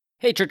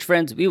Hey, church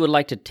friends, we would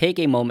like to take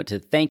a moment to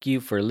thank you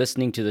for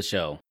listening to the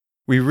show.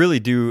 We really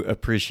do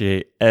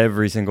appreciate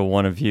every single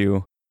one of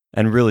you.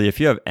 And really, if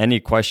you have any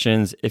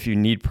questions, if you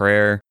need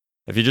prayer,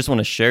 if you just want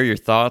to share your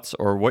thoughts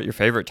or what your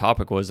favorite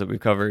topic was that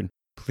we've covered,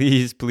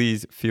 please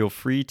feel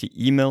free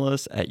to email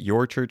us at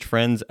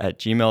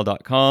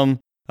yourchurchfriends@gmail.com.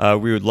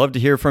 We would love to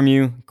hear from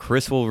you.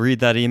 Chris will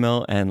read that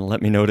email and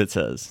let me know what it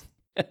says.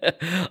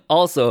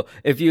 Also,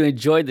 if you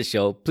enjoyed the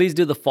show, please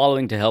do the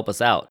following to help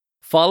us out.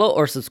 Follow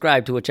or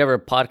subscribe to whichever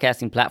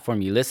podcasting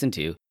platform you listen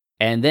to,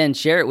 and then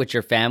share it with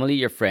your family,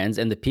 your friends,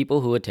 and the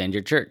people who attend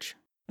your church.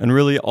 And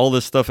really, all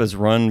this stuff is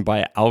run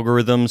by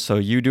algorithms, so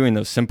you doing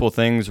those simple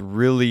things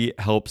really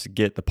helps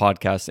get the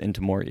podcast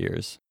into more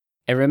ears.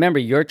 And remember,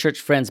 Your Church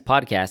Friends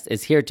podcast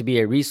is here to be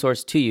a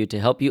resource to you to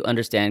help you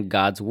understand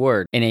God's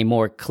Word in a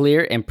more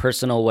clear and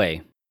personal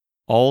way.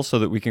 All so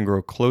that we can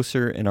grow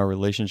closer in our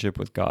relationship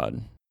with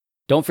God.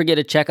 Don't forget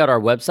to check out our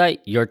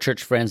website,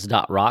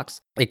 yourchurchfriends.rocks.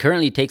 It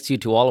currently takes you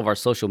to all of our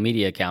social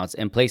media accounts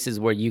and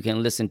places where you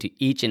can listen to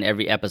each and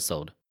every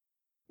episode.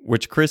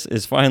 Which Chris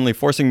is finally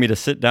forcing me to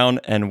sit down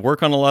and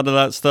work on a lot of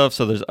that stuff.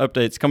 So there's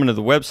updates coming to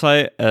the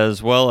website,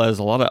 as well as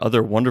a lot of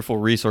other wonderful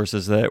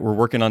resources that we're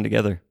working on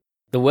together.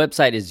 The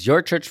website is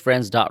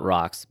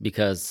yourchurchfriends.rocks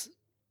because,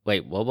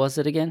 wait, what was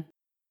it again?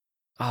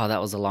 Oh, that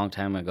was a long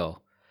time ago.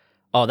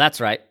 Oh, that's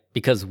right,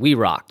 because we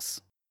rocks.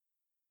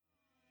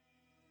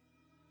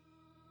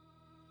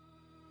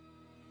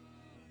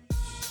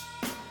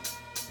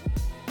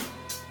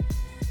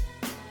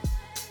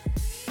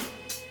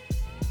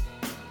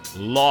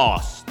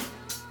 Lost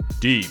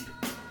deep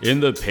in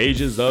the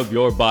pages of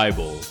your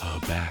Bible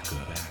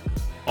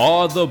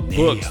are the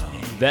books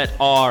that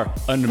are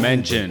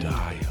unmentioned,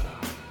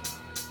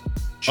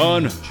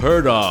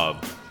 unheard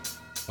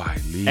of,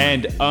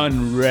 and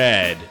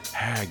unread.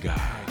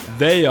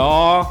 They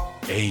are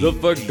the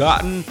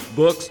forgotten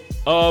books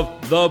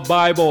of the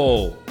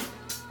Bible.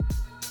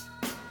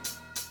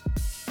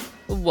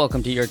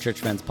 Welcome to Your Church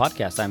Friends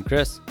podcast. I'm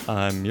Chris.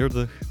 I'm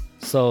Yurdlich.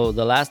 So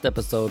the last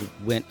episode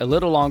went a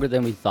little longer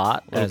than we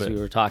thought as we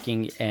were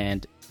talking,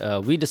 and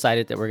we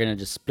decided that we're going to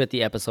just split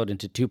the episode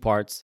into two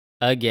parts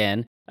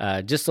again,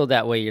 just so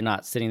that way you're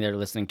not sitting there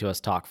listening to us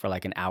talk for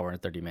like an hour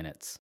and 30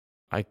 minutes.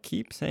 I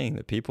keep saying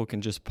that people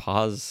can just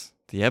pause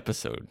the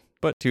episode,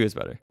 but 2 is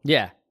better.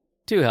 Yeah,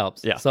 2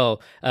 helps. Yeah. So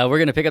we're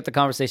going to pick up the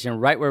conversation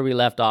right where we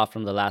left off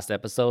from the last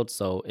episode,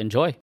 so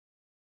enjoy.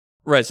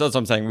 Right, so that's what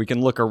I'm saying. We can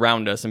look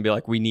around us and be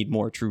like, we need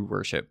more true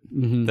worship.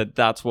 Mm-hmm.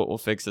 That's what will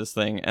fix this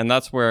thing. And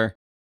that's where,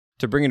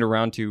 to bring it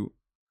around to,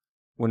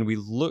 when we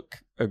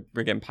look,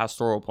 again,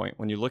 pastoral point,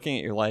 when you're looking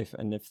at your life,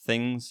 and if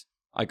things,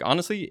 like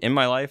honestly, in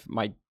my life,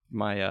 my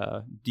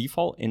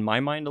default in my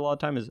mind a lot of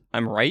time is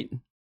I'm right.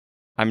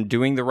 I'm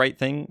doing the right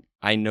thing.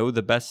 I know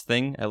the best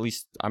thing. At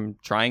least I'm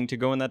trying to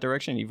go in that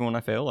direction. Even when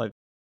I fail,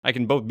 I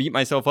can both beat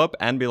myself up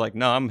and be like,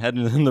 no, I'm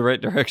heading in the right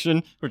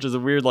direction, which is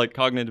a weird like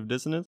cognitive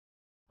dissonance.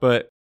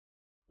 But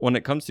when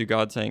it comes to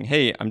God saying,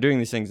 hey, I'm doing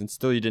these things and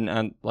still you didn't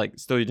turn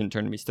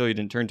to me, still you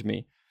didn't turn to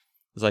me.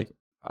 It's like,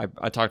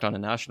 I talked on a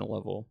national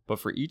level, but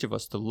for each of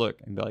us to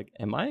look and be like,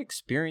 am I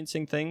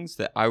experiencing things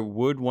that I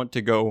would want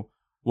to go,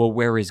 well,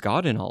 where is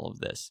God in all of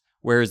this?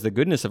 Where is the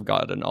goodness of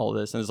God in all of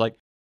this? And it's like,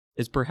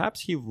 is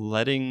perhaps he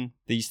letting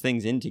these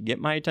things in to get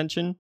my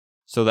attention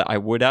so that I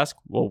would ask,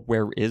 well,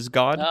 where is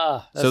God?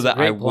 So that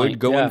I would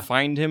go and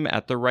find him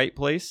at the right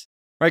place,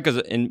 right?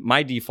 Because in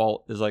my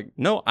default is like,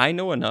 no, I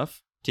know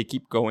enough to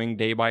keep going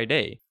day by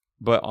day.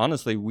 But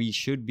honestly, we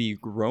should be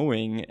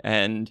growing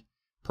and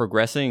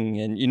progressing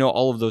and,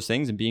 all of those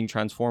things and being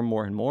transformed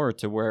more and more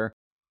to where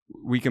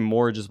we can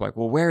more just like,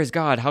 well, where is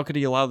God? How could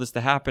he allow this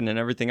to happen and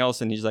everything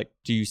else? And he's like,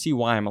 do you see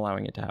why I'm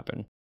allowing it to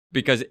happen?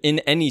 Because in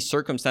any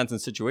circumstance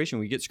and situation,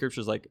 we get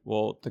scriptures like,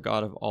 well, the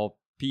God of all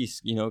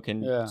peace,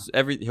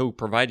 he'll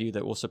provide you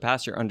that will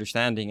surpass your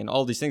understanding and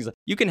all these things.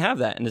 You can have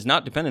that and it's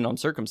not dependent on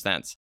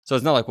circumstance. So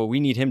it's not like, well, we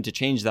need him to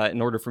change that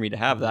in order for me to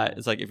have that.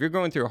 It's like, if you're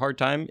going through a hard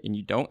time and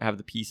you don't have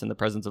the peace and the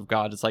presence of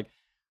God, it's like,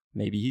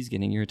 maybe he's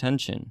getting your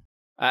attention.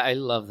 I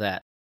love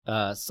that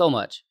so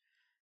much.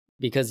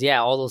 Because,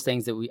 all those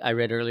things that I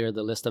read earlier,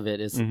 the list of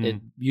it is,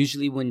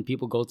 usually when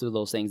people go through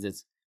those things,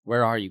 it's,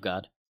 where are you,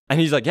 God? And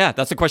he's like, yeah,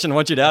 that's the question I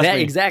want you to ask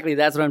me. Exactly.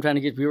 That's what I'm trying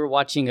to get. We were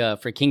watching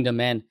for Kingdom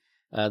Men,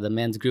 the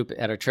men's group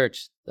at our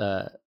church,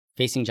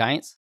 Facing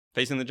Giants.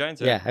 Facing the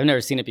Giants? Yeah, I've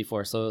never seen it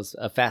before, so it was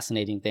a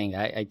fascinating thing.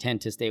 I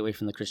tend to stay away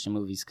from the Christian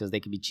movies because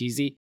they can be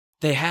cheesy.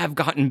 They have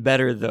gotten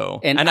better, though.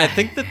 And I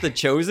think that The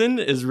Chosen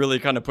is really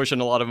kind of pushing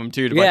a lot of them,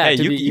 too. Hey,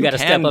 you got to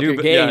step up your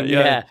game.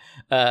 Yeah.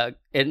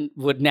 And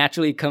what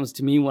naturally comes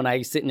to me when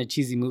I sit in a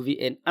cheesy movie,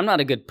 and I'm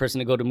not a good person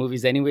to go to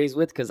movies anyways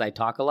with because I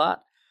talk a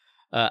lot.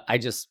 I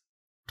just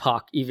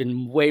talk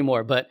even way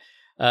more, but...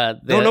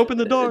 don't open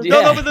the door.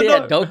 Don't open the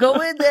door. Don't go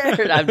in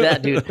there. I'm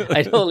that dude.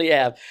 I totally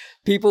have.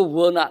 People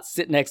will not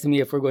sit next to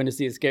me if we're going to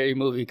see a scary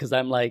movie because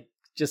I'm like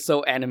just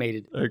so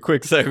animated. A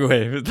quick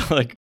segue.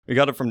 Like we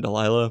got it from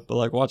Delilah, but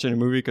like watching a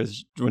movie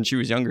because when she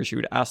was younger, she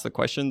would ask the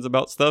questions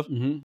about stuff.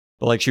 Mm-hmm.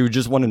 But like she would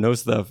just want to know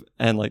stuff,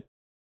 and like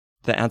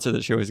the answer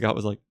that she always got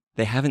was like,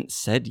 "They haven't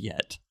said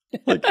yet."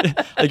 like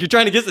you're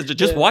trying to guess it.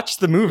 Just watch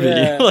the movie.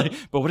 Yeah. Like,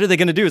 but what are they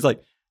going to do? Is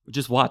like,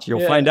 just watch.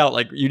 You'll find out.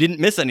 Like, you didn't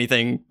miss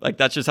anything. Like,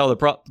 that's just how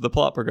the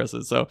plot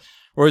progresses. So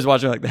we're always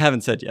watching. Like, they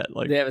haven't said yet.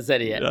 Like, they haven't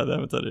said it yet. Yeah, they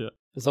haven't said it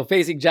yet. So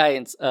facing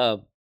Giants,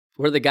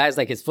 where the guys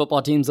like his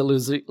football teams are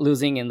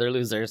losing and they're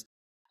losers.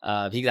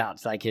 He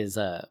got like his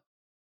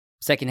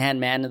secondhand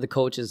man and the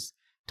coach is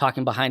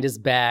talking behind his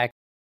back.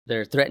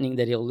 They're threatening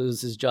that he'll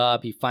lose his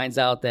job. He finds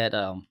out that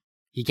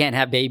he can't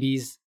have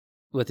babies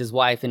with his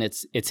wife, and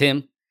it's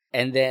him.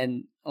 And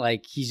then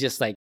like he's just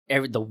like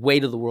the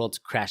weight of the world's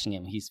crashing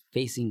him. He's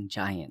facing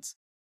giants.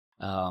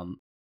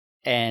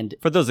 And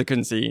for those that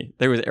couldn't see,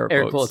 there was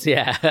air quotes.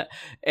 Yeah.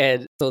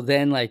 And so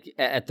then like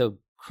at the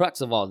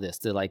crux of all this,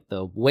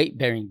 the weight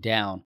bearing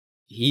down,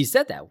 he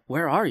said that,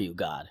 "Where are you,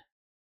 God?"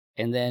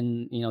 And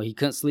then, he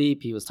couldn't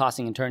sleep. He was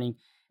tossing and turning,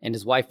 and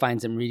his wife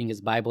finds him reading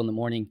his Bible in the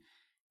morning,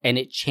 and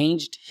it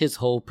changed his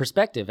whole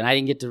perspective. And I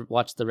didn't get to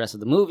watch the rest of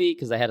the movie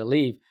because I had to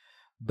leave,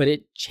 but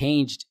it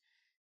changed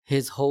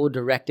his whole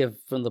directive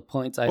from the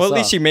points I saw. Well, at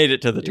least you made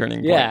it to the turning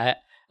point. Yeah.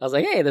 I was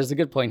like, hey, there's a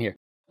good point here.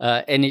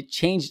 And it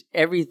changed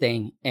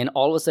everything. And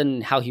all of a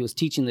sudden, how he was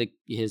teaching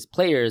his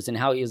players and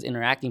how he was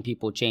interacting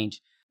people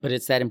changed. But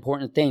it's that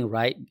important thing,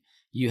 right?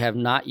 You have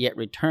not yet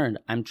returned.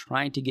 I'm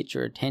trying to get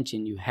your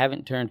attention. You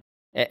haven't turned.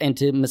 And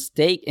to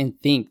mistake and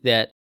think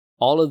that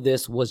all of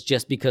this was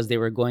just because they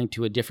were going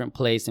to a different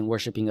place and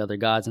worshiping other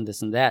gods and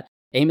this and that.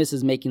 Amos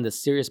is making the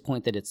serious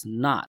point that it's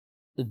not.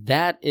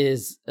 That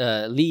is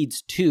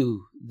leads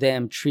to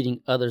them treating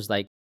others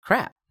like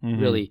crap,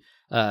 really.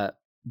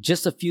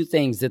 Just a few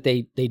things that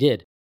they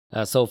did.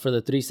 So for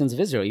the 3 sins of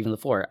Israel, even the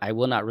 4, I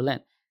will not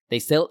relent. They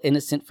sell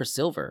innocent for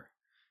silver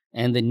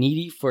and the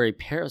needy for a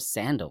pair of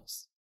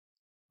sandals.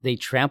 They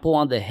trample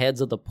on the heads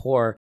of the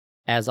poor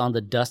as on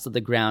the dust of the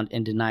ground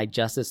and deny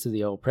justice to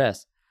the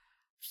oppressed.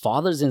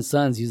 Fathers and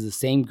sons use the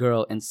same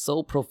girl and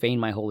so profane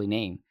my holy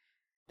name.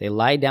 They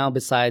lie down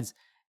besides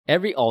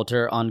every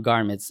altar on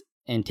garments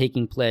and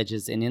taking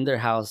pledges, and in the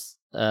house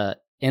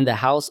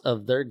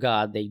of their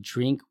God they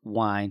drink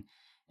wine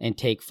and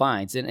take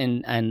fines.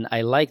 And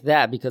I like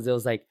that because it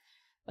was like,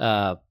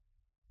 let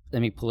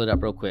me pull it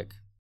up real quick.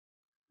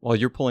 While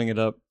you're pulling it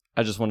up,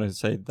 I just wanted to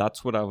say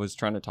that's what I was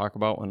trying to talk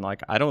about when,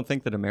 like, I don't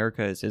think that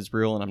America is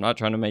Israel, and I'm not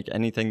trying to make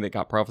anything that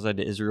got prophesied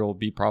to Israel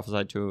be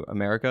prophesied to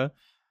America,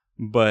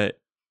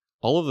 but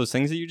all of those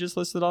things that you just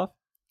listed off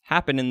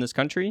happen in this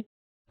country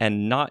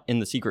and not in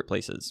the secret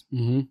places.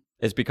 Mm-hmm.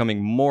 It's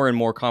becoming more and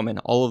more common.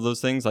 All of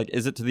those things, like,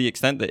 is it to the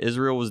extent that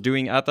Israel was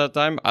doing at that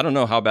time? I don't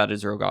know how bad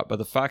Israel got, but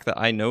the fact that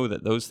I know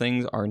that those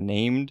things are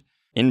named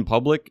in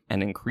public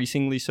and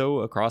increasingly so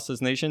across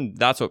this nation,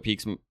 that's what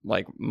piques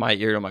like my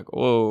ear. I'm like,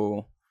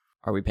 whoa,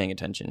 are we paying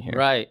attention here?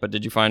 Right. But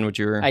did you find what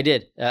you were? I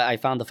did. I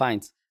found the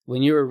fines.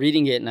 When you were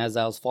reading it and as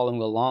I was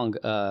following along,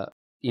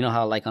 you know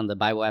how like on the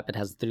Bible app it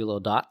has the 3 little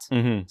dots?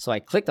 Mm-hmm. So I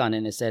clicked on it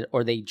and it said,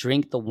 or they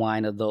drink the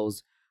wine of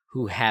those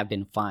who have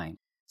been fined.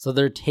 So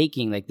they're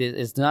taking, like,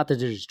 it's not that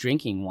they're just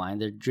drinking wine.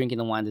 They're drinking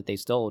the wine that they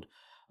stole.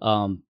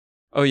 Oh,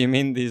 you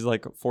mean these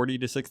like 40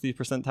 to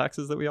 60%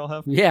 taxes that we all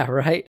have? Yeah,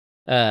 right.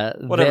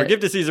 Whatever. Give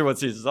to Caesar what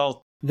Caesar's.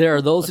 There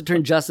are those who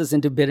turn justice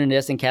into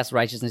bitterness and cast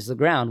righteousness to the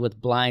ground. With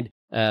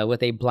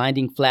a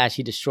blinding flash,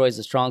 he destroys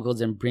the strongholds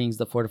and brings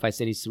the fortified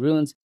cities to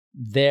ruins.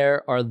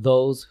 There are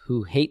those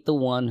who hate the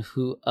one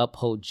who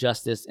uphold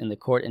justice in the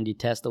court and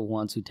detest the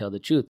ones who tell the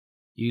truth.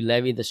 You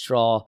levy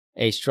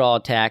a straw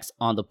tax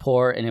on the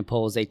poor and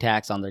impose a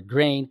tax on their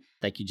grain,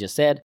 like you just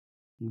said.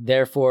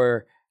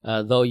 Therefore,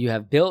 though you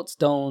have built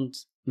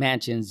stones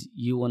mansions,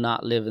 you will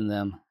not live in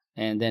them.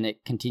 And then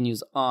it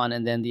continues on.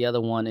 And then the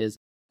other one is,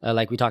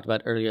 like we talked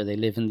about earlier, they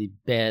live in the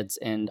beds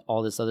and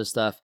all this other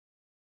stuff.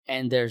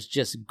 And there's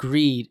just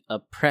greed,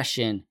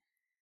 oppression,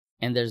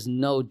 and there's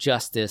no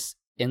justice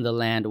in the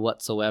land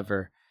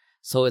whatsoever.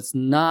 So it's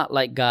not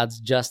like God's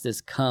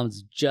justice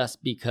comes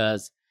just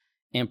because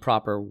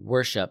improper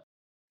worship.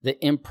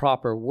 The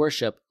improper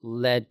worship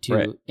led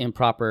to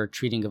improper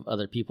treating of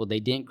other people. They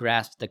didn't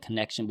grasp the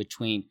connection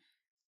between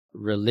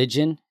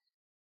religion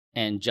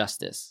and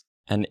justice.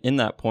 And in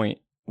that point,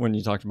 when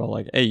you talked about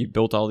like, hey, you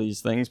built all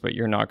these things, but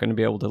you're not going to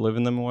be able to live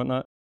in them and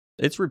whatnot,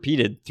 it's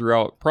repeated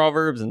throughout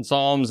Proverbs and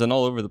Psalms and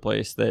all over the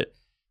place that,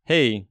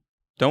 hey,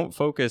 don't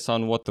focus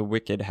on what the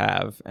wicked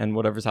have and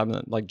whatever's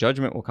happening. Like,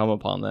 judgment will come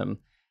upon them.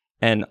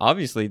 And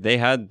obviously they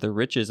had the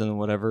riches and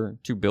whatever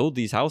to build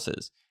these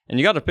houses. And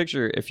you got to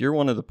picture, if you're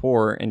one of the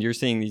poor and you're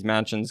seeing these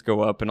mansions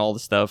go up and all the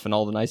stuff and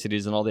all the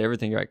niceties and all the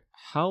everything, you're like,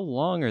 how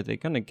long are they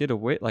going to get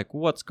away? Like,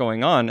 what's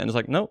going on? And it's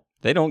like, nope,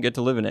 they don't get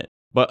to live in it.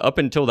 But up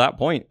until that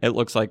point, it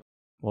looks like,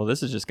 well,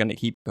 this is just going to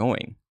keep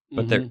going.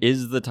 But there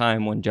is the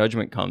time when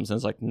judgment comes. And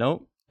it's like,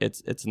 nope,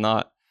 it's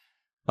not.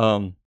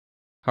 How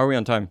are we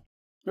on time?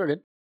 We're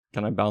good.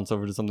 Can I bounce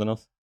over to something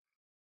else?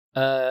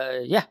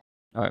 Yeah.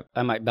 All right.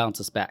 I might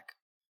bounce us back.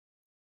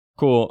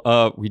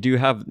 Cool. We do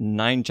have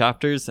 9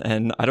 chapters,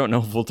 and I don't know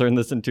if we'll turn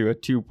this into a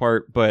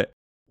 2-part, but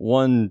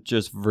one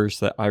just verse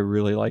that I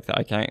really like that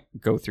I can't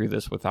go through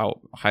this without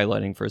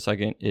highlighting for a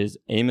second is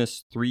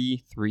Amos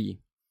 3:3,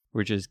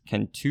 which is,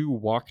 can 2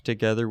 walk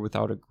together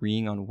without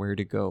agreeing on where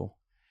to go?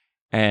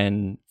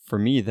 And for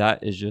me,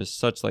 that is just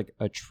such like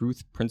a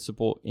truth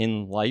principle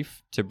in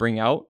life to bring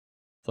out.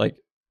 It's like,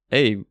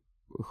 hey,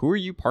 who are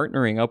you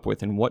partnering up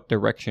with and what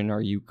direction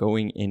are you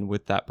going in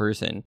with that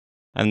person?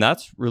 And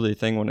that's really the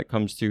thing when it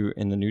comes to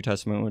in the New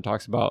Testament when it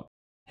talks about,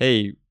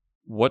 hey,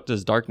 what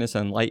does darkness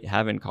and light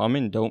have in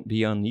common? Don't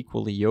be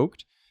unequally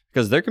yoked.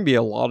 Because there can be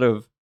a lot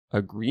of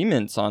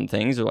agreements on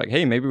things. They're like,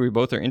 hey, maybe we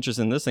both are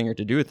interested in this thing or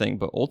to do a thing.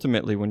 But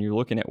ultimately, when you're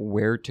looking at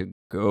where to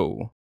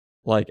go,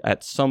 like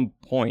at some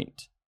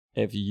point,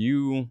 if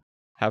you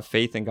have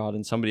faith in God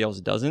and somebody else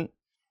doesn't,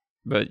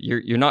 but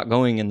you're not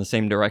going in the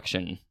same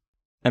direction.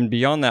 And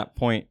beyond that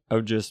point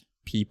of just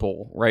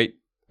people, right?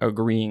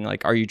 Agreeing,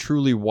 like, are you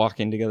truly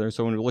walking together?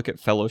 So when we look at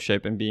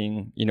fellowship and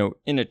being,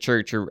 in a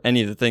church or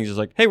any of the things, it's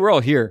like, hey, we're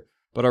all here,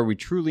 but are we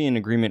truly in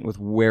agreement with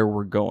where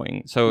we're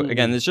going? So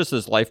again, it's just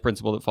this life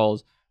principle that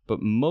follows.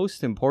 But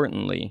most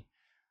importantly,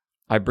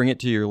 I bring it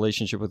to your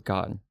relationship with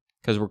God,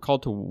 because we're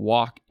called to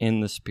walk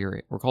in the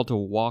Spirit. We're called to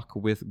walk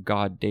with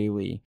God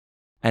daily.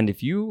 And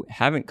if you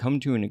haven't come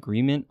to an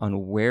agreement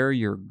on where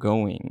you're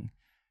going,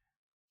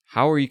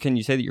 can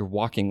you say that you're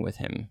walking with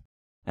Him?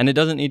 And it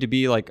doesn't need to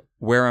be like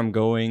where I'm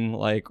going,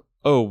 like,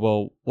 oh,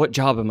 well, what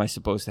job am I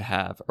supposed to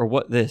have? Or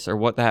what this or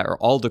what that, or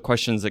all the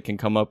questions that can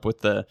come up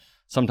with the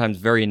sometimes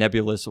very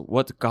nebulous,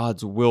 what's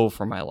God's will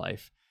for my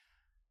life?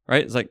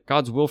 Right? It's like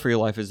God's will for your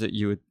life is that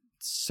you would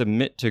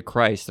submit to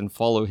Christ and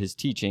follow His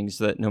teachings,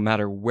 so that no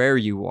matter where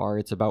you are,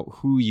 it's about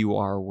who you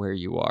are, where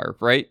you are,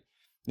 right?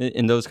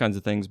 In those kinds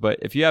of things. But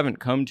if you haven't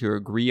come to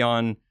agree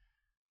on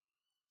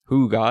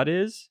who God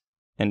is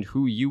and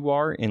who you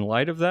are in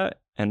light of that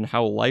and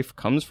how life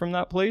comes from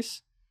that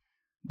place,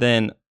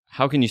 then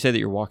how can you say that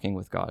you're walking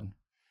with God?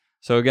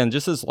 So again,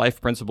 just this life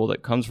principle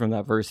that comes from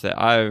that verse that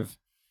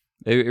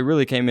it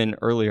really came in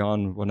early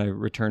on when I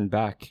returned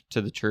back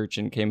to the church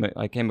and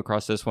I came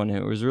across this one. And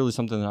it was really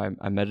something that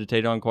I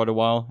meditated on quite a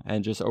while.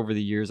 And just over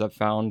the years, I've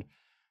found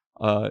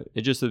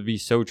it just to be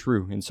so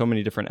true in so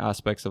many different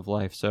aspects of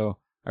life. So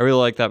I really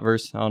like that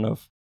verse. I don't know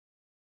if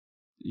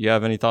you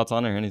have any thoughts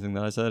on it or anything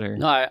that I said. Or...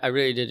 No, I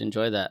really did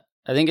enjoy that.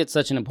 I think it's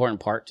such an important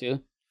part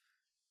too.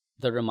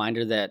 The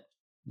reminder that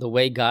the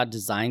way God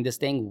designed this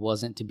thing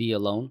wasn't to be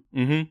alone.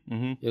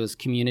 It was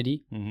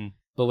community.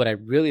 But what I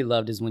really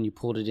loved is when you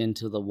pulled it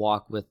into the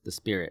walk with the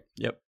Spirit.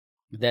 Yep.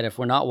 That if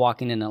we're not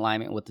walking in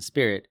alignment with the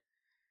Spirit,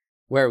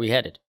 where are we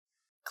headed?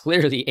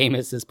 Clearly,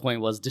 Amos's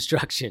point was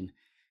destruction.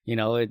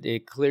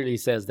 It clearly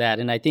says that.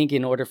 And I think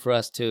in order for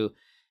us to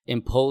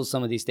impose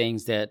some of these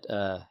things that,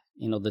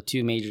 the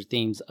two major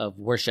themes of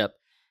worship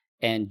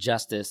and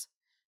justice,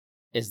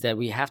 is that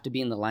we have to be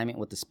in alignment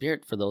with the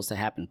Spirit for those to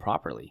happen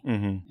properly.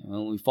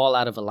 When we fall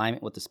out of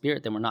alignment with the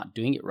Spirit, then we're not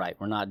doing it right.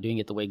 We're not doing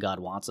it the way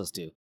God wants us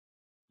to.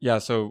 Yeah,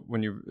 so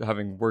when you're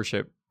having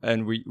worship,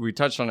 and we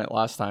touched on it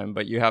last time,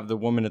 but you have the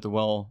woman at the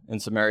well in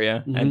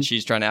Samaria, and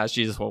she's trying to ask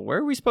Jesus, well, where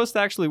are we supposed to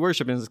actually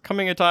worship? And it's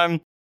coming a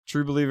time,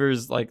 true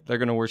believers, like, they're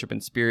going to worship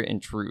in spirit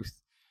and truth.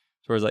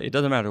 So it's like, it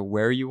doesn't matter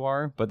where you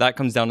are, but that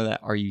comes down to that,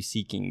 are you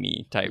seeking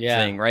me type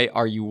thing, right?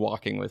 Are you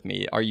walking with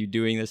me? Are you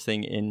doing this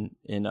thing in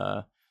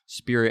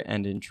spirit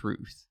and in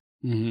truth?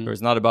 So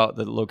it's not about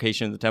the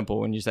location of the temple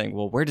when you're saying,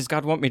 well, where does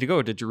God want me to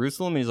go? To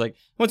Jerusalem? And he's like,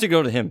 he wants you to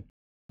go to Him.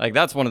 Like,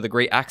 that's one of the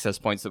great access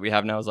points that we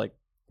have now, is like,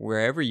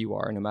 wherever you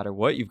are, no matter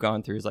what you've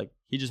gone through, is like,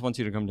 He just wants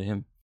you to come to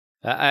Him.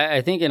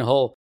 I think in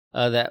whole,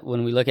 that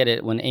when we look at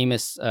it, when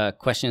Amos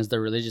questions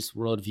their religious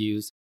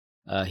worldviews,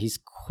 he's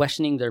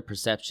questioning their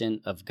perception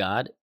of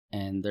God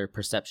and their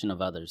perception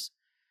of others.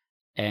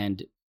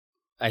 And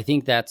I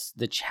think that's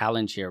the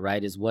challenge here,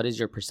 right? Is what is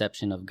your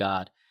perception of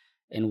God,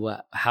 and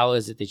how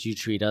is it that you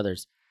treat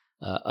others?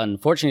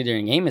 Unfortunately,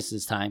 during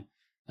Amos's time,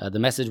 the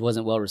message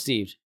wasn't well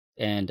received.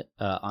 And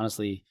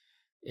honestly,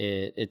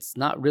 it's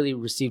not really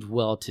received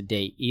well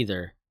today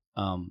either.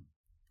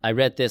 I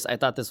read this. I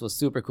thought this was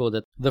super cool,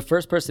 that the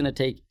first person to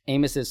take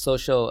Amos's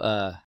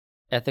social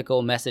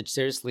ethical message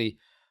seriously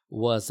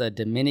was a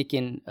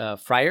Dominican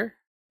friar,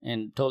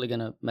 and totally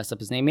going to mess up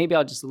his name. Maybe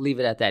I'll just leave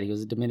it at that. He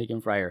was a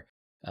Dominican friar,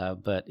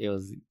 but it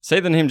was... Say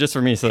the name just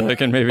for me so I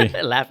can maybe...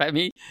 laugh at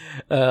me.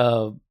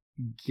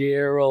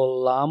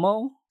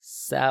 Girolamo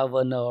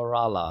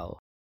Savonarola.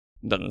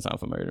 Doesn't sound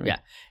familiar to me. Yeah.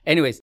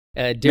 Anyways,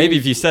 maybe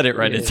if you said it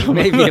right, it's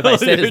maybe if I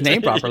said his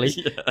name properly.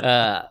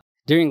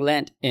 During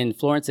Lent in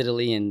Florence,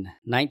 Italy in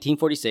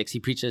 1946, he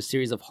preached a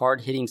series of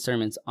hard-hitting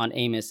sermons on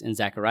Amos and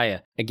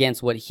Zechariah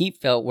against what he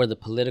felt were the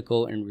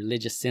political and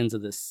religious sins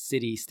of the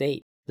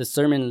city-state. The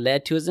sermon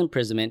led to his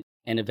imprisonment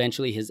and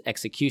eventually his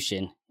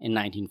execution in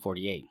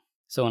 1948.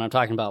 So when I'm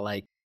talking about,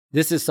 like,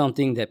 this is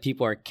something that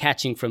people are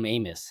catching from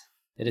Amos,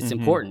 that it's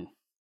important,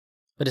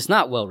 but it's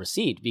not well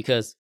received,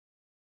 because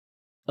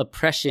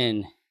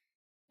oppression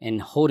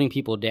and holding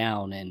people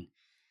down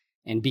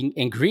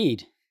and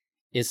greed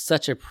is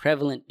such a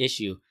prevalent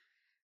issue,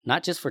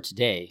 not just for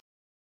today,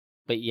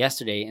 but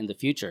yesterday and the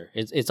future.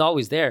 It's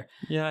always there.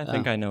 Yeah, I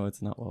think I know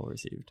it's not well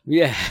received.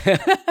 Yeah.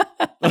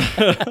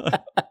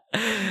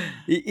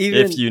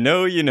 If you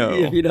know, you know.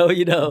 If you know,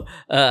 you know.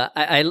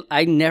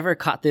 I never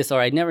caught this, or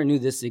I never knew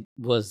this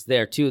was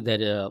there too,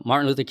 that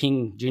Martin Luther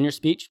King Jr.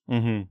 speech,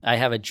 I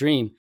Have a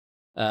Dream,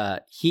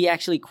 he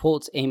actually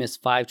quotes Amos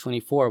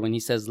 5:24 when he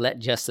says, "Let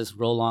justice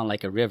roll on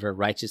like a river,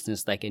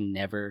 righteousness like a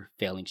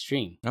never-failing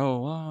stream." Oh,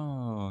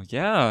 wow.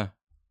 Yeah.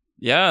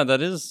 Yeah,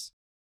 that is.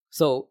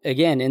 So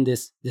again, in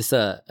this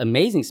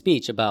amazing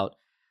speech about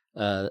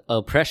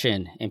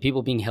oppression and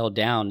people being held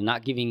down and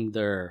not giving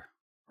their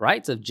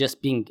rights of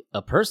just being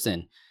a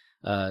person,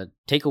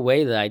 take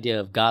away the idea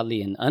of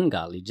godly and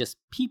ungodly, just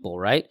people,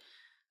 right?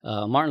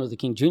 Martin Luther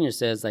King Jr.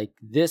 says, like,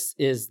 this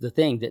is the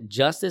thing, that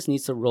justice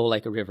needs to roll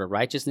like a river,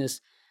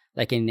 righteousness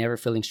like a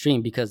never-filling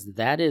stream, because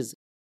that is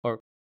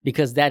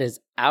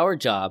our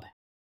job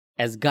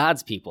as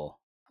God's people.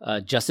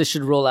 Justice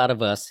should roll out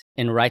of us,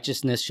 and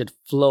righteousness should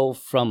flow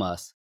from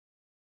us.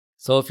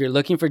 So if you're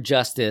looking for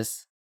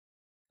justice,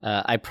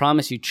 I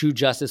promise you true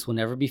justice will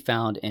never be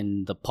found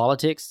in the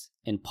politics,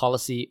 in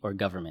policy, or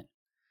government.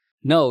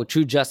 No,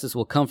 true justice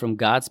will come from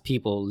God's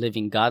people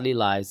living godly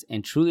lives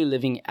and truly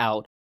living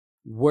out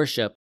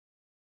worship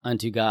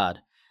unto God.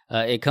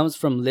 It comes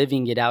from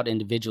living it out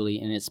individually,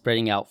 and it's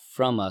spreading out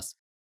from us.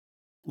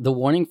 The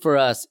warning for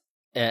us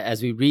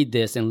as we read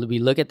this and we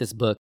look at this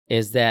book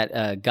is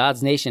that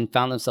God's nation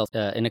found themselves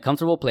in a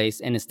comfortable place,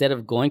 and instead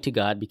of going to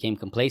God, became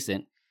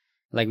complacent.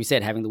 Like we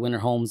said, having the winter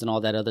homes and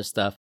all that other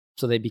stuff.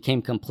 So they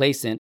became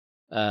complacent.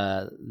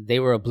 They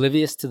were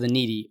oblivious to the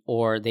needy,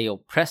 or they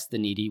oppressed the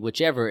needy,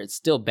 whichever, it's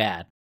still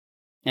bad.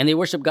 And they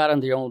worship God on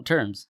their own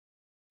terms.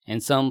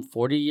 And some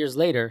 40 years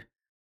later,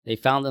 they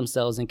found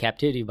themselves in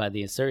captivity by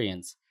the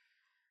Assyrians.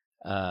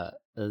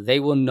 They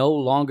will no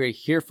longer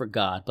hear for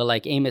God, but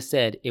like Amos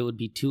said, it would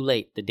be too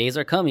late. The days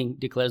are coming,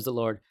 declares the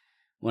Lord,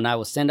 when I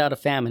will send out a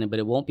famine, but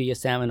it won't be a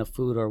famine of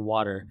food or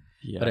water,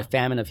 but a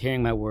famine of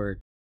hearing my word.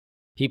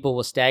 People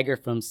will stagger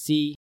from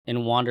sea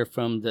and wander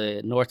from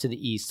the north to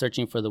the east,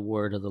 searching for the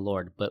word of the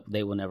Lord, but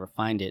they will never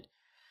find it.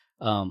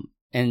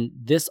 And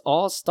this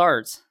all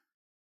starts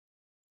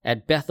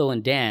at Bethel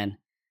and Dan,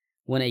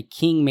 when a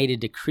king made a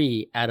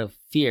decree out of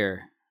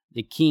fear.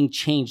 The king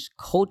changed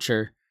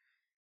culture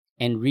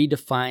and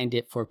redefined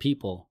it for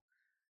people.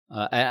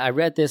 I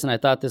read this and I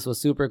thought this was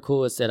super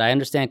cool. It said, I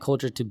understand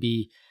culture to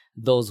be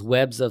those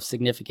webs of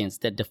significance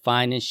that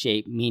define and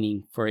shape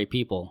meaning for a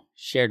people.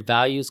 Shared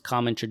values,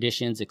 common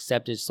traditions,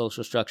 accepted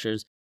social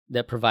structures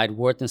that provide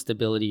worth and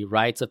stability,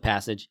 rites of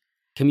passage,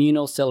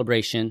 communal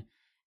celebration,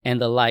 and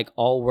the like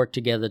all work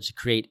together to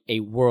create a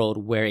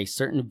world where a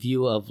certain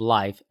view of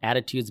life,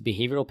 attitudes,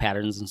 behavioral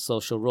patterns, and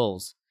social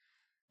roles.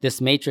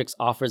 This matrix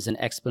offers an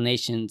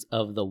explanation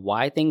of the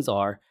why things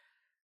are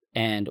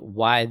and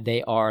why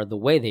they are the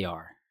way they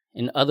are.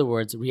 In other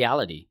words,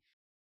 reality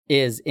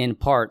is in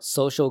part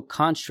social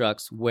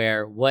constructs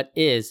where what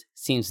is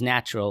seems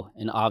natural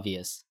and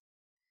obvious.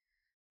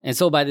 And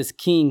so by this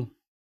king,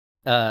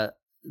 the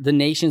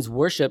nations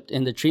worshipped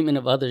and the treatment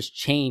of others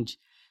changed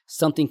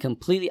something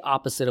completely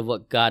opposite of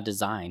what God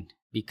designed.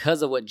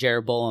 Because of what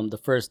Jeroboam the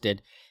first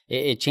did,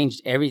 it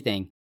changed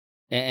everything.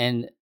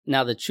 And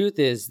now the truth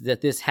is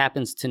that this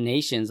happens to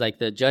nations, like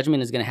the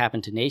judgment is going to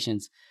happen to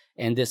nations.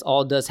 And this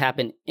all does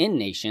happen in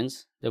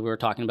nations that we were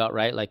talking about,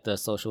 right? Like the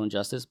social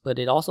injustice, but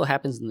it also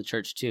happens in the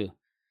church too.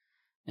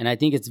 And I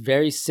think it's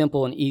very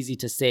simple and easy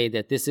to say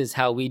that this is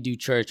how we do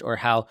church, or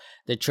how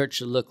the church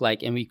should look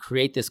like. And we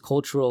create this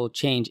cultural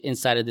change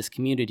inside of this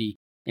community.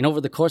 And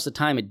over the course of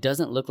time, it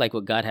doesn't look like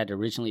what God had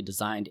originally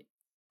designed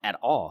at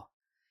all.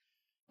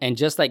 And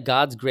just like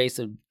God's grace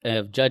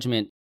of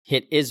judgment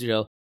hit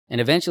Israel and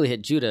eventually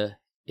hit Judah,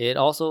 it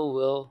also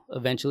will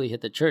eventually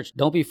hit the church.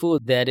 Don't be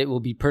fooled that it will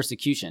be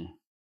persecution.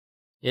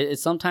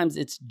 Sometimes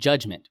it's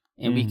judgment,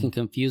 and we can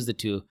confuse the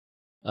two,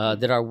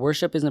 that our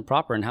worship isn't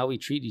proper and how we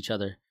treat each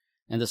other.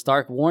 And the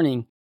stark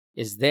warning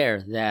is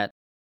there that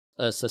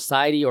a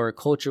society or a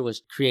culture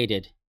was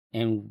created,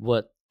 and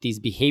what these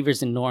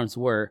behaviors and norms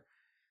were,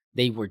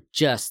 they were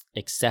just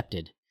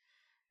accepted.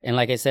 And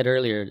like I said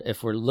earlier,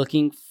 if we're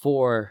looking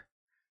for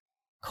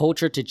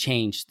culture to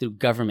change through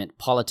government,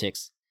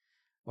 politics,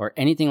 or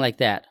anything like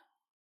that,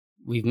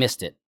 we've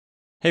missed it.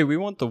 Hey, we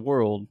want the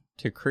world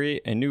to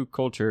create a new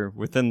culture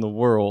within the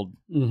world.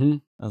 I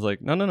was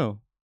like, no,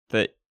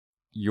 that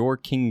your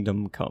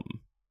kingdom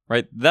come,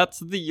 right? That's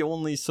the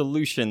only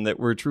solution that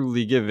we're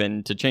truly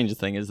given to change the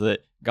thing, is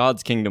that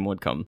God's kingdom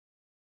would come.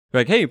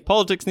 Like, hey,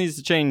 politics needs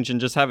to change, and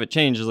just have it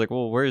change is like,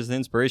 well, where is the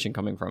inspiration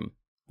coming from?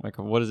 Like,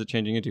 what is it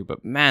changing into?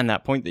 But man,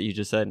 that point that you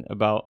just said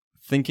about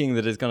thinking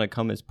that it's going to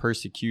come as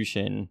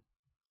persecution,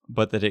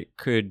 but that it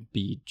could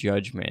be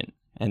judgment,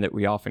 and that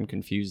we often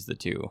confuse the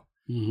two.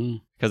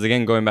 Because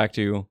again, going back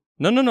to,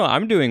 no,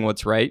 I'm doing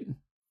what's right,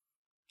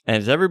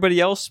 and everybody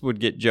else would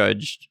get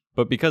judged.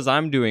 But because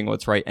I'm doing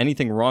what's right,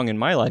 anything wrong in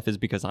my life is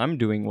because I'm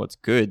doing what's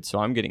good, so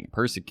I'm getting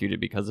persecuted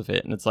because of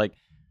it. And it's like,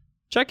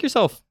 check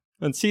yourself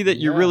and see that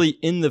you're really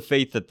in the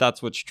faith that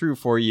that's what's true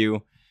for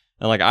you.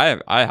 And like,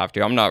 I have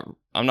to. I'm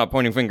not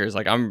pointing fingers.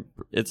 Like,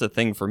 it's a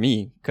thing for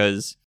me,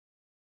 because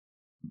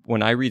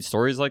when I read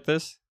stories like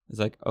this, it's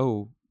like,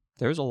 oh,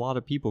 there's a lot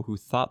of people who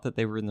thought that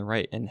they were in the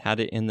right and had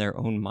it in their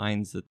own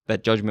minds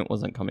that judgment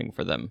wasn't coming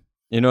for them.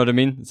 You know what I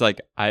mean? It's like,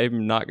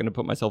 I'm not going to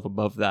put myself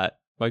above that.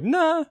 Like,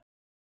 nah,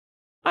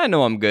 I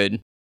know I'm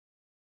good.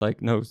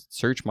 Like, no,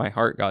 search my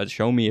heart, God.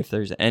 Show me if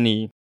there's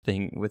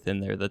anything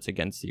within there that's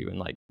against you and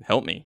like,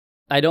 help me.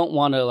 I don't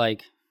want to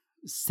like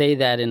say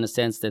that in the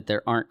sense that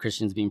there aren't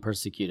Christians being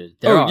persecuted.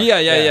 There are.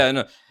 Yeah.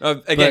 No.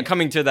 Again,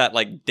 coming to that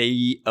like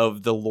day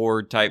of the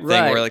Lord type thing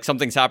where like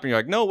something's happening, you're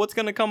like, no, what's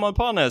going to come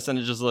upon us? And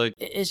it's just like...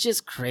 It's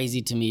just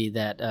crazy to me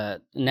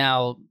that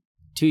now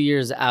 2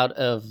 years out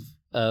of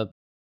a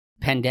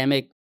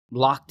pandemic,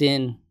 locked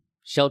in,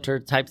 shelter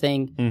type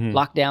thing,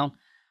 lockdown,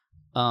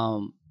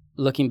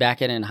 looking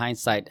back at it in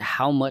hindsight,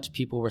 how much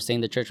people were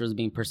saying the church was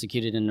being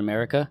persecuted in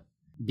America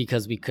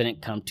because we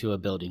couldn't come to a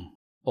building.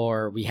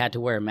 Or we had to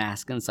wear a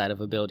mask inside of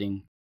a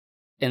building.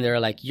 And they're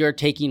like, you're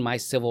taking my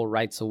civil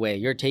rights away.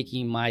 You're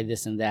taking my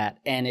this and that.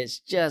 And it's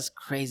just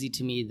crazy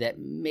to me that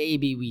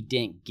maybe we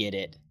didn't get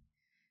it.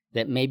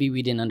 That maybe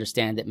we didn't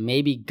understand. That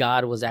maybe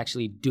God was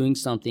actually doing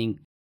something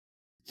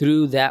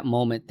through that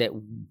moment that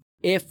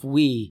if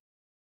we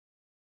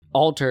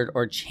altered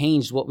or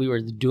changed what we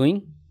were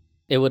doing,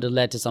 it would have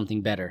led to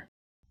something better.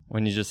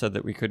 When you just said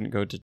that we couldn't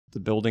go to the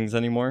buildings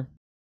anymore,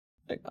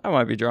 I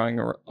might be drawing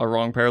a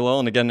wrong parallel.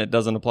 And again, it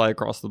doesn't apply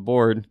across the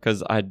board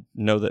because I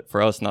know that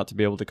for us not to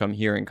be able to come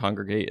here and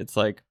congregate, it's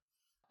like,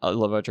 I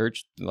love our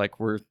church. Like,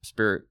 we're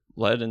spirit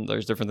led and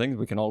there's different things.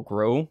 We can all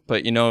grow.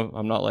 But, you know,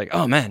 I'm not like,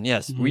 oh man,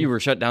 yes, we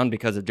were shut down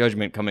because of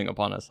judgment coming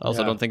upon us. I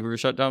also don't think we were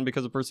shut down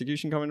because of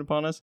persecution coming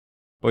upon us.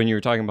 But when you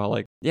were talking about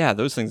like, yeah,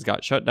 those things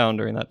got shut down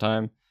during that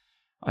time,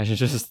 I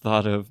just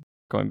thought of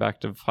going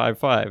back to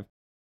 5:5.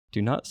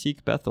 Do not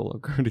seek Bethel or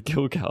go to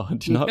Gilgal, and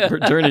do not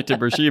journey to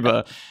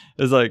Beersheba.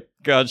 It's like,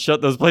 God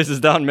shut those places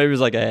down. Maybe it's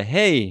like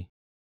hey,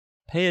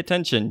 pay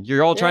attention.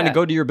 You're all trying to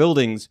go to your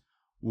buildings.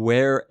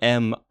 Where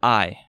am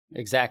I?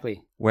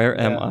 Exactly. Where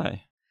am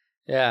I?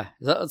 Yeah.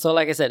 So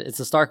like I said, it's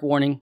a stark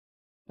warning.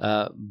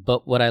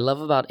 But what I love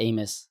about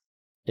Amos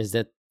is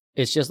that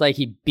it's just like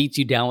he beats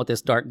you down with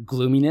this dark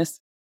gloominess,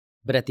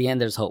 but at the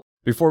end there's hope.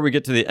 Before we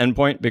get to the end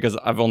point, because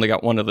I've only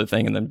got one other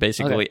thing, and then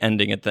basically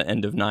ending at the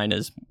end of 9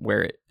 is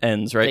where it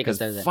ends, right?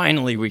 Because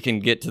finally we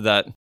can get to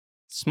that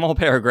small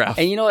paragraph.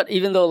 And you know what?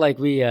 Even though like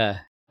we,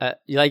 like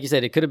you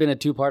said, it could have been a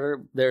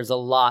 2-parter, there's a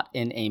lot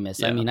in Amos.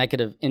 Yeah. I mean, I could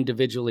have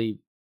individually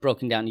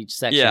broken down each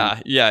section.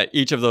 Yeah.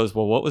 Each of those,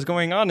 well, what was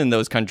going on in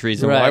those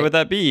countries, and why would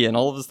that be? And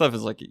all of the stuff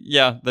is like,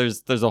 yeah,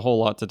 there's a whole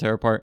lot to tear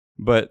apart.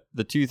 But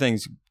the two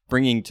things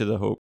bringing to the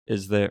hope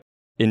is that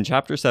in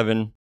chapter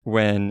 7,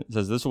 when it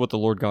says, this is what the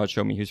Lord God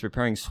showed me. He was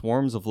preparing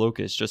swarms of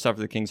locusts just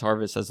after the king's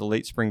harvest as the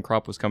late spring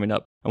crop was coming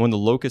up. And when the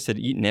locusts had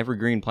eaten every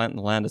green plant in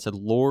the land, I said,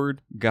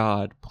 Lord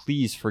God,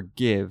 please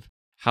forgive.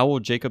 How will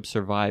Jacob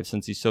survive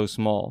since he's so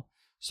small?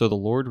 So the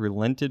Lord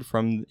relented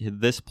from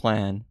this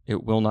plan.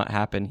 It will not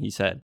happen, he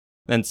said.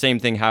 Then same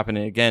thing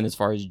happening again as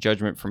far as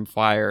judgment from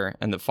fire,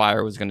 and the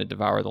fire was going to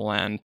devour the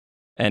land.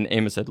 And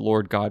Amos said,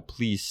 Lord God,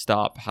 please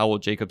stop. How will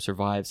Jacob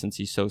survive since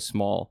he's so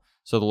small?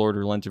 So the Lord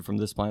relented from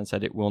this plan and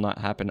said, it will not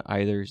happen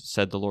either,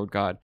 said the Lord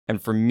God.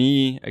 And for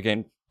me,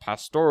 again,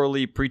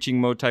 pastorally, preaching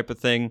mode type of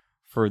thing,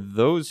 for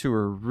those who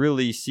are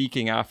really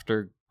seeking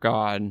after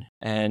God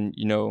and,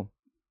 you know,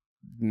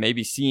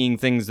 maybe seeing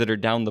things that are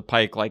down the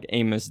pike like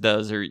Amos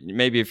does, or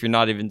maybe if you're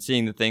not even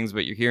seeing the things,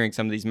 but you're hearing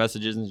some of these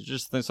messages, and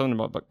just something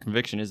about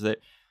conviction is that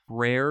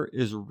prayer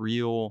is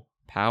real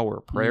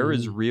power. Prayer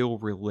is real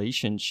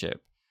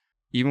relationship.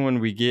 Even when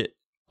we get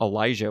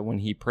Elijah, when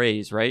he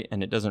prays, right?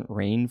 And it doesn't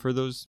rain for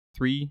those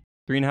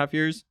 3.5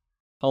 years.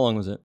 How long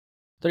was it?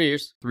 3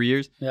 years. 3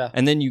 years? Yeah.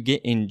 And then you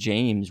get in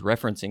James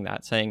referencing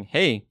that, saying,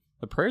 hey,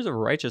 the prayers of a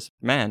righteous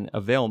man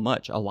avail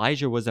much.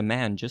 Elijah was a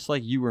man just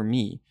like you or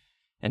me.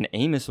 And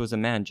Amos was a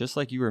man just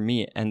like you or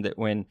me. And that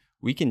when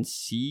we can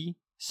see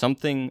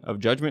something of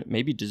judgment,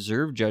 maybe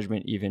deserve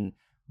judgment even,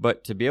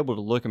 but to be able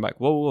to look and be like,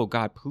 whoa,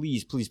 God,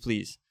 please,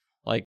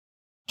 like,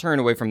 turn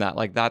away from that.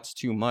 Like, that's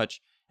too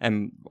much.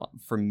 And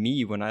for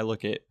me, when I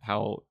look at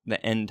how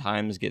the end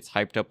times gets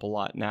hyped up a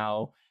lot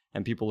now,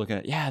 and people looking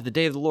at, the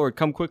day of the Lord,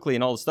 come quickly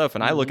and all this stuff.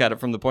 And I look at it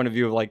from the point of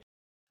view of like,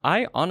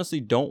 I honestly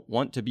don't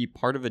want to be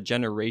part of a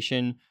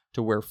generation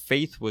to where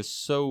faith was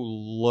so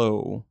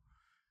low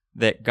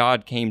that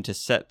God came to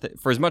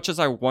for as much as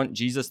I want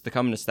Jesus to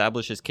come and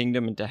establish his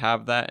kingdom and to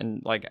have that,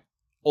 and like,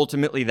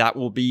 ultimately that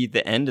will be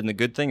the end and the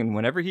good thing. And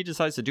whenever he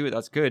decides to do it,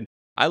 that's good.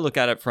 I look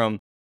at it from,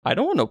 I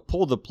don't want to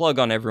pull the plug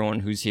on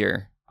everyone who's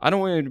here. I don't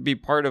want to be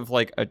part of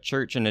like a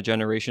church and a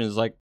generation is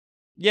like,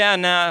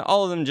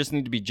 all of them just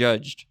need to be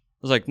judged.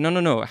 I was like,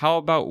 no. How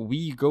about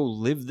we go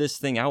live this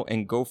thing out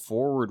and go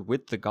forward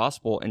with the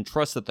gospel and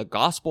trust that the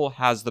gospel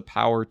has the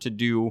power to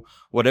do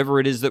whatever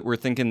it is that we're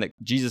thinking that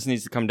Jesus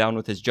needs to come down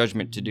with his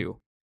judgment to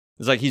do.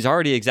 It's like he's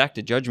already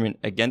exacted judgment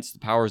against the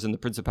powers and the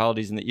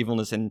principalities and the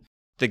evilness, and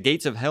the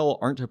gates of hell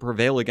aren't to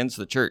prevail against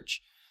the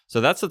church. So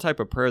that's the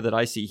type of prayer that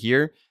I see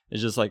here.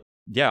 Is just like,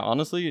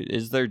 honestly,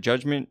 is there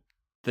judgment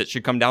that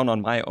should come down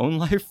on my own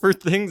life for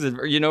things,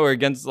 or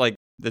against like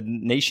the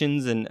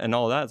nations and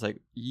all that? It's like,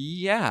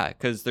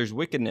 because there's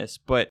wickedness,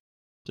 but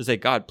to say,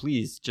 God,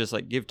 please just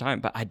like give time.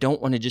 But I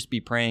don't want to just be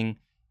praying,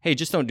 hey,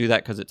 just don't do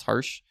that because it's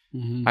harsh.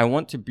 Mm-hmm. I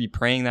want to be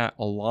praying that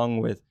along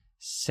with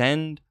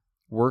send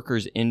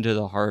workers into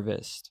the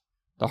harvest.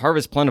 The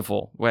harvest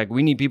plentiful. Like,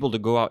 we need people to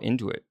go out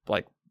into it.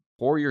 Like,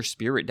 pour your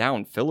spirit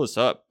down, fill us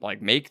up,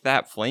 like make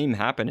that flame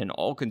happen, an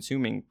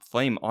all-consuming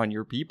flame on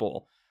your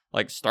people.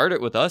 Like, start it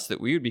with us,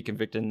 that we would be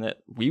convicted and that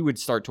we would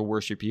start to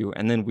worship you,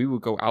 and then we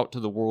would go out to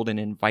the world and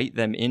invite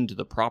them into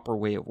the proper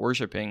way of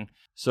worshiping.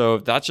 So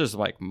that's just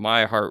like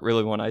my heart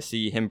really when I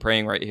see him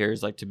praying right here,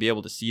 is like to be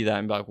able to see that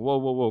and be like,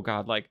 whoa,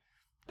 God, like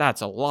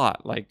that's a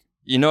lot. Like,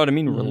 you know what I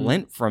mean? Mm-hmm.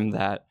 Relent from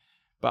that.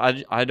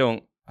 But I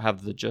don't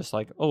have the just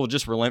like, oh,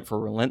 just relent for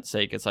relent's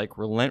sake. It's like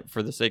relent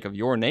for the sake of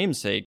your name's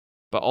sake,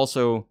 but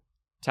also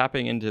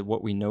tapping into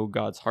what we know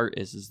God's heart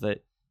is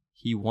that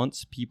he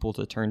wants people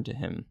to turn to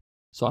him.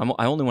 So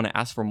I only want to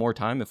ask for more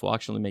time if we'll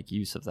actually make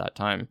use of that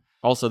time.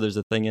 Also, there's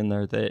a thing in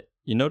there that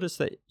you notice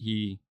that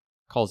he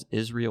calls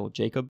Israel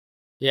Jacob.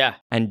 Yeah.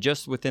 And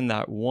just within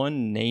that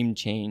one name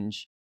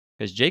change,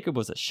 because Jacob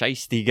was a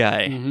shiesty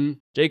guy. Mm-hmm.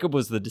 Jacob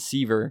was the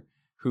deceiver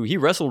who he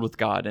wrestled with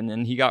God, and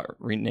then he got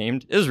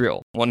renamed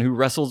Israel, one who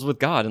wrestles with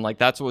God. And like,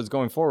 that's what was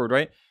going forward,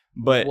 right?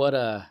 But what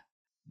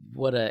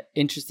a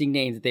interesting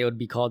name that they would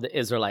be called, the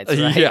Israelites,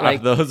 right? Yeah,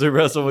 like, those who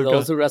wrestle with God.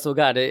 Those who wrestle with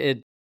God.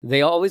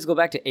 They always go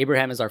back to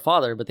Abraham as our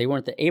father, but they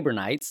weren't the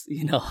Abramites,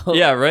 you know?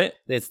 Yeah, right?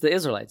 It's the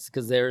Israelites,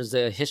 because there's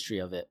a history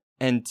of it.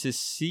 And to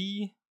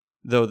see,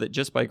 though, that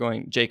just by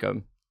going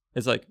Jacob,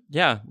 it's like,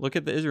 yeah, look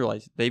at the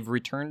Israelites. They've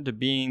returned to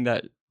being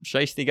that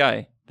shiesty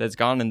guy that's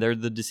gone, and they're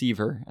the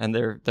deceiver, and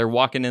they're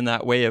walking in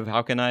that way of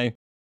how can I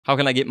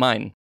get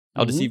mine?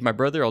 I'll deceive my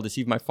brother, I'll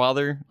deceive my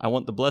father. I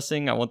want the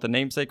blessing, I want the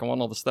namesake, I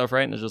want all the stuff,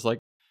 right? And it's just like,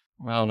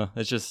 I don't know.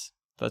 That's just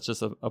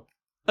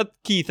a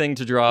key thing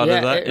to draw out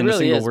of that in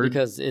really a single word.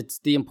 Because it's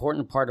the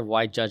important part of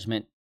why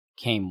judgment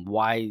came,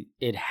 why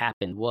it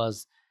happened,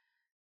 was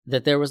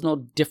that there was no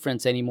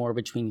difference anymore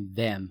between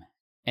them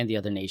and the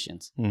other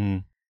nations. Mm-hmm.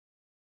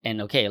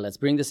 And okay, let's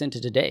bring this into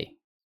today.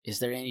 Is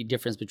there any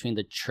difference between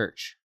the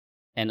church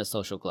and a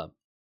social club?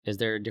 Is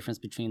there a difference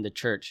between the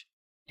church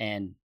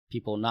and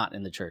people not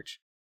in the church?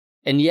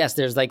 And yes,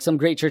 there's like some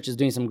great churches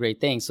doing some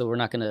great things, so we're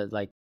not going to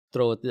like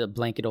throw the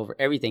blanket over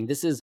everything.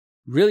 This is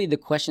really the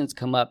questions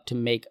come up to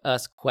make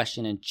us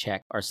question and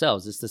check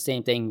ourselves. It's the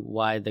same thing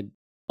why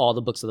all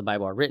the books of the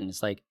Bible are written.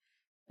 It's like,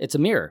 it's a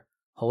mirror.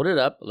 Hold it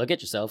up, look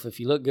at yourself. If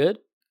you look good,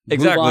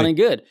 move on and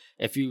good.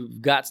 If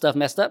you've got stuff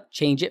messed up,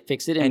 change it,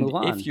 fix it, and move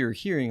on. And if you're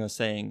hearing us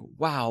saying,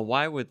 wow,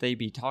 why would they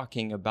be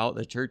talking about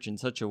the church in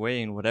such a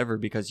way and whatever,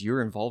 because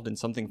you're involved in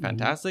something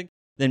fantastic,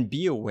 then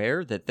be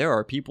aware that there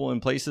are people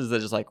in places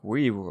that is like,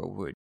 we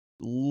would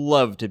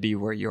love to be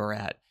where you're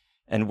at.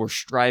 And we're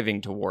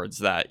striving towards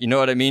that. You know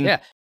what I mean?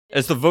 Yeah.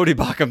 It's the Vodi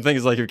Bakum thing.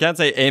 Is like, if you can't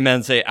say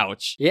amen, say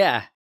ouch.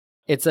 Yeah.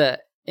 It's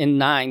in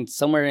 9,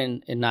 somewhere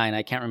in 9,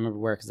 I can't remember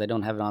where because I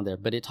don't have it on there,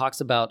 but it talks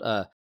about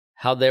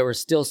how there were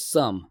still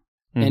some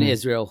in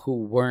Israel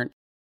who weren't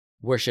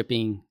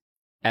worshiping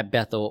at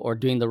Bethel or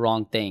doing the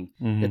wrong thing.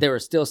 That there were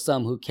still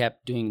some who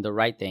kept doing the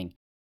right thing.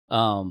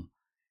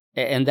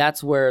 And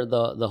that's where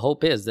the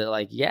hope is, that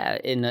like, yeah,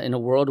 in a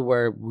world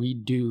where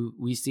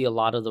we see a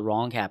lot of the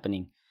wrong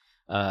happening,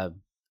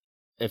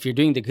 if you're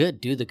doing the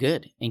good, do the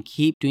good and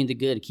keep doing the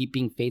good, keep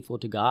being faithful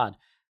to God,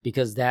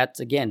 because that's,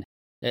 again,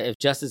 if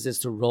justice is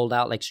to roll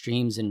out like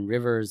streams and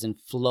rivers and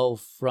flow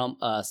from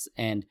us,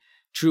 and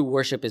true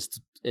worship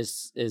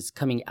is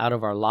coming out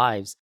of our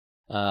lives,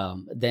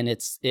 then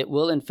it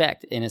will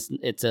infect, and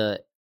it's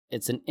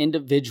an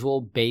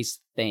individual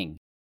based thing.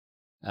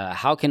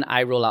 How can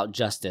I roll out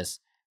justice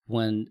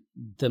when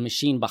the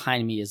machine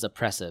behind me is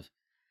oppressive?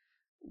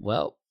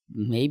 Well,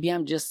 maybe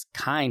I'm just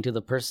kind to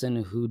the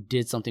person who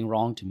did something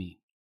wrong to me.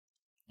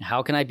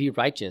 How can I be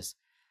righteous?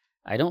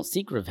 I don't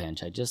seek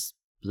revenge. I just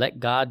let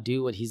God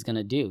do what he's going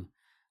to do.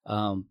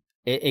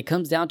 It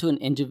comes down to an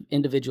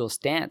individual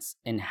stance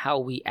and how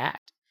we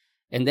act.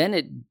 And then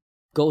it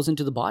goes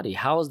into the body.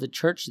 How is the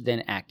church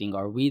then acting?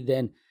 Are we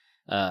then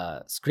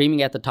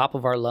screaming at the top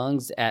of our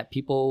lungs at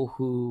people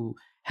who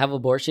have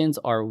abortions?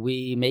 Are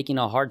we making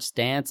a hard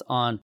stance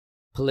on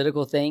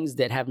political things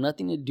that have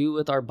nothing to do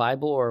with our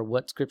Bible or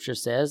what Scripture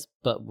says,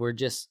 but we're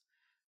just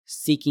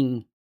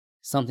seeking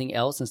something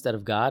else instead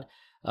of God?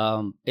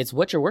 It's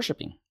what you're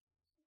worshiping.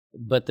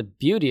 But the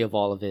beauty of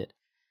all of it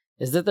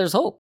is that there's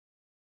hope.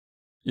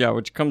 Yeah,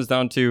 which comes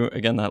down to,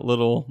 again, that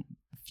little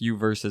few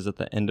verses at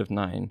the end of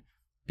 9.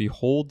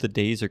 Behold, the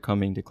days are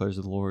coming, declares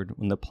the Lord,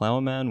 when the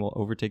plowman will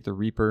overtake the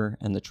reaper,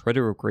 and the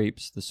treader of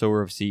grapes, the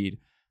sower of seed.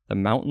 The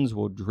mountains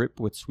will drip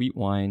with sweet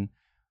wine,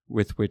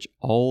 with which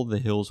all the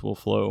hills will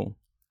flow.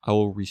 I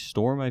will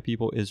restore my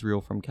people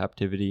Israel from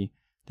captivity.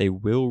 They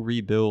will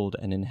rebuild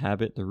and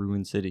inhabit the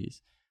ruined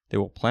cities. They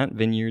will plant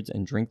vineyards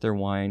and drink their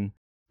wine.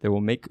 They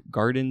will make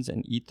gardens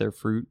and eat their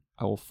fruit.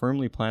 I will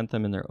firmly plant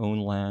them in their own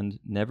land,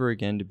 never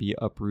again to be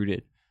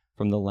uprooted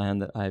from the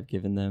land that I have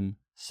given them,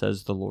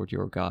 says the Lord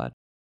your God.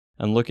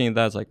 And looking at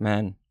that, it's like,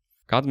 man,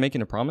 God's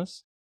making a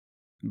promise,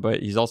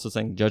 but he's also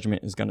saying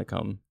judgment is going to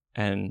come.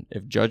 And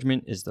if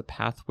judgment is the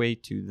pathway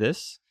to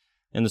this,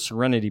 In the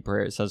Serenity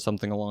Prayer, it says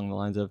something along the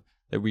lines of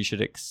that we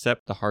should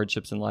accept the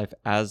hardships in life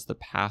as the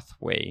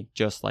pathway,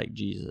 just like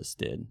Jesus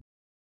did.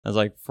 I was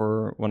like,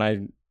 for when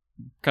I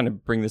kind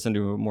of bring this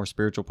into a more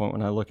spiritual point,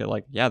 when I look at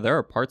like, yeah, there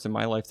are parts in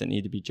my life that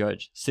need to be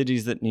judged,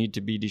 cities that need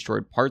to be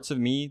destroyed, parts of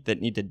me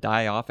that need to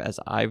die off as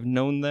I've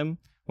known them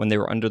when they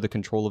were under the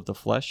control of the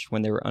flesh,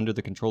 when they were under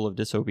the control of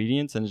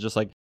disobedience. And it's just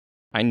like,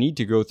 I need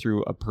to go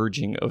through a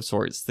purging of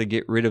sorts to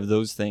get rid of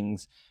those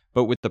things,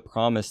 but with the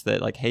promise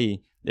that like,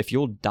 hey, if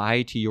you'll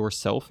die to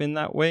yourself in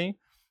that way,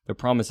 the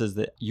promise is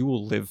that you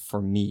will live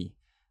for me,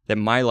 that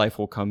my life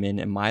will come in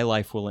and my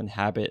life will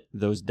inhabit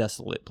those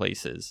desolate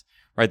places,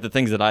 right? The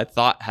things that I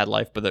thought had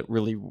life, but that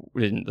really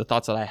didn't. The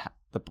thoughts that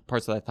the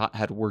parts that I thought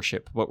had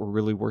worship, but were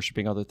really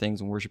worshiping other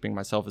things and worshiping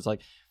myself, is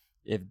like,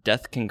 if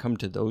death can come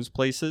to those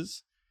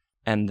places,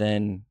 and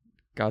then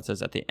God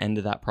says at the end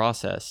of that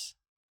process,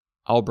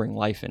 I'll bring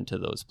life into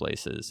those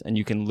places and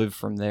you can live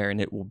from there and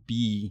it will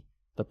be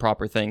the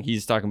proper thing.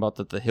 He's talking about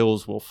that the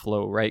hills will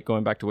flow, right?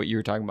 Going back to what you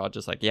were talking about,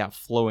 just like, yeah,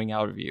 flowing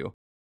out of you.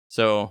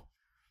 So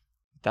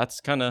that's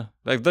kind of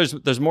like,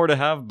 there's more to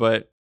have,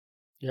 but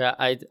yeah,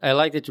 I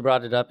like that you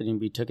brought it up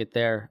and we took it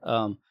there.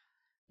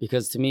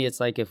 Because to me, it's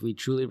like, if we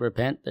truly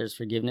repent, there's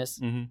forgiveness,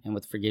 and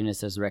with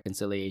forgiveness, there's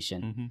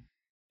reconciliation.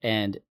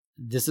 And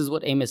this is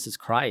what Amos's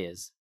cry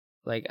is.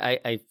 Like,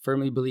 I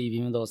firmly believe,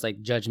 even though it's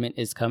like judgment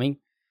is coming,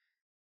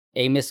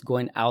 Amos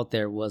going out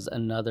there was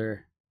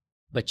another,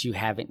 but you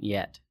haven't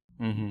yet.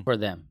 For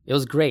them. It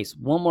was grace.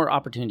 One more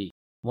opportunity,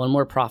 one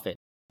more prophet.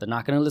 They're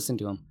not going to listen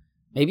to him.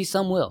 Maybe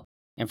some will.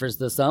 And for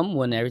the some,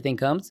 when everything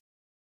comes,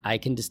 I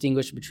can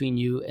distinguish between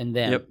you and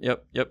them.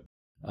 Yep.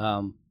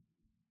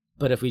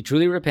 But if we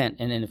truly repent,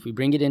 and then if we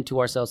bring it into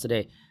ourselves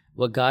today,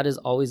 what God is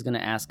always going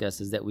to ask us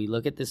is that we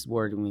look at this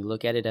word and we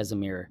look at it as a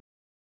mirror,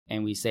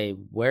 and we say,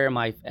 where am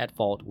I at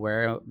fault?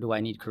 Where do I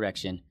need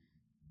correction?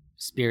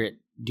 Spirit,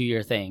 do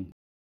your thing.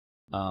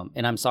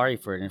 And I'm sorry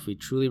for it. And if we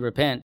truly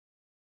repent,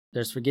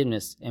 there's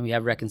forgiveness and we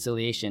have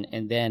reconciliation.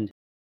 And then,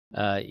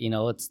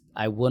 it's,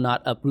 I will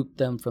not uproot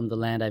them from the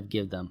land I've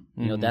given them.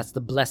 You know, that's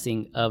the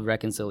blessing of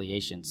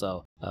reconciliation.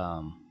 So,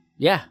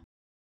 yeah.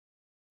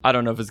 I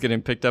don't know if it's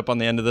getting picked up on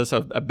the end of this.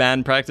 A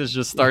band practice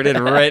just started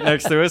right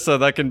next to us. So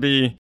that can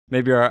be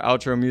maybe our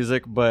outro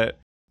music. But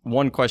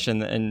one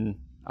question, and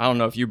I don't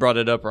know if you brought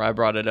it up or I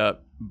brought it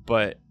up,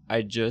 but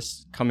I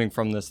just, coming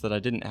from this that I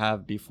didn't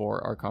have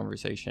before our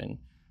conversation,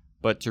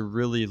 but to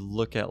really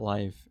look at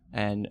life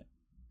and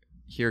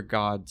hear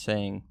God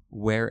saying,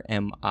 where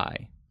am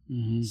I?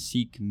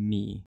 Seek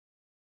me.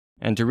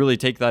 And to really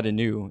take that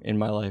anew in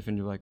my life and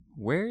be like,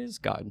 where is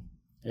God?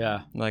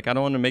 Yeah. Like, I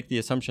don't want to make the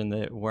assumption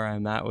that where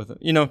I'm at with,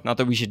 not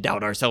that we should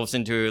doubt ourselves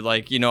into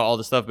like, all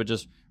the stuff, but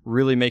just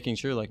really making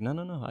sure like,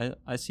 no.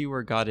 I see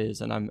where God is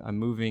and I'm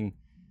moving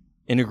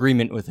in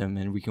agreement with him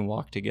and we can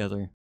walk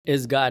together.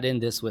 Is God in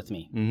this with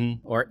me?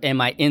 Or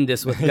am I in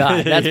this with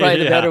God? That's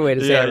probably the better way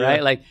to say it, right?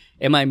 Yeah. Like,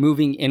 am I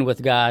moving in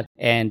with God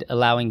and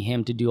allowing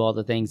him to do all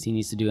the things he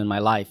needs to do in my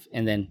life?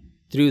 And then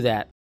through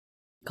that,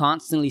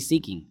 constantly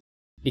seeking.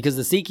 Because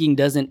the seeking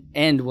doesn't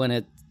end when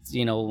it's,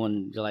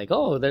 when you're like,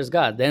 oh, there's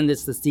God. Then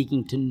it's the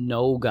seeking to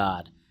know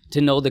God,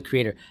 to know the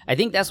Creator. I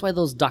think that's why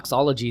those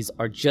doxologies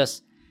are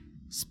just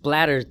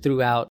splattered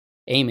throughout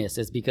Amos.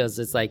 It's because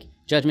it's like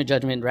judgment,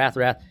 judgment, wrath,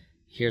 wrath.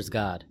 Here's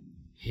God.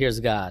 Here's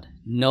God.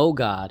 Know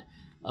God.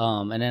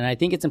 And then I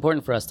think it's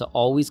important for us to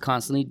always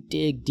constantly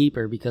dig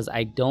deeper, because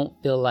I don't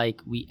feel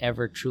like we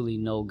ever truly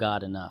know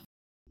God enough.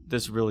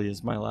 This really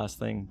is my last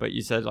thing, but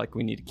you said like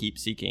we need to keep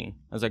seeking.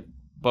 I was like,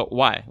 but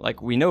why?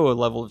 Like, we know a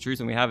level of truth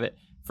and we have it.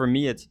 For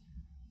me, it's,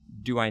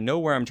 do I know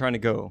where I'm trying to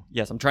go?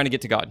 Yes, I'm trying to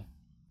get to God.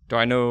 Do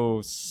I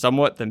know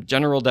somewhat the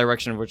general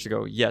direction of which to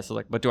go? Yes.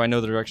 Like, but do I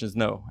know the directions?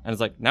 No. And it's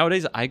like,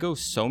 nowadays I go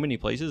so many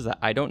places that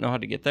I don't know how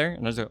to get there.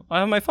 And I was like, I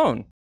have my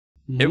phone.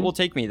 It will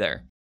take me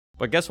there.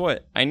 But guess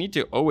what? I need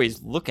to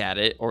always look at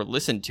it or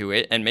listen to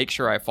it and make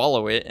sure I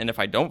follow it. And if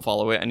I don't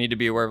follow it, I need to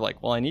be aware of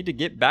like, well, I need to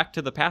get back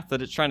to the path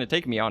that it's trying to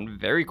take me on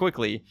very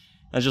quickly.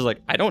 And it's just like,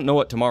 I don't know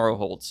what tomorrow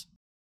holds.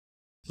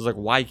 So it's like,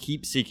 why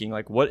keep seeking?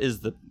 Like, what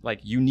is the,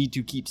 like, you need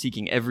to keep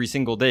seeking every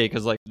single day.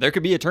 Because like, there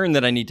could be a turn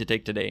that I need to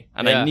take today.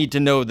 And I need to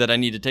know that I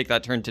need to take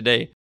that turn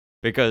today,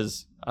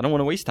 because I don't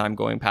want to waste time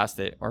going past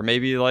it. Or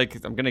maybe like,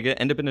 I'm going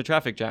to end up in a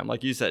traffic jam.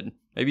 Like you said,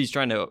 maybe he's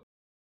trying to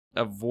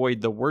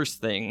avoid the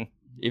worst thing,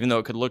 even though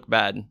it could look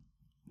bad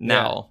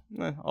now.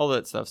 All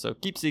that stuff. So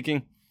keep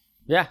seeking.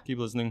 Yeah. Keep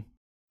listening.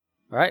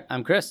 All right.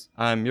 I'm Chris.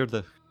 I'm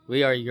Yurda.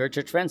 We are your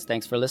church friends.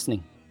 Thanks for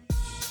listening.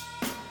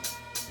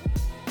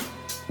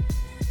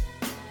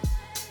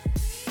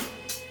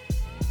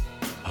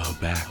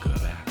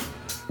 Habakkuk,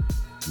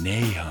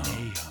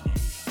 Nahum,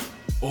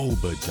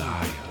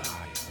 Obadiah,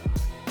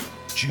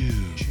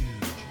 Jude,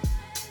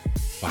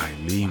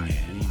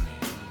 Philemon,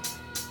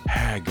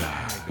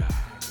 Haggai,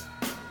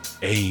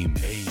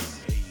 Amos.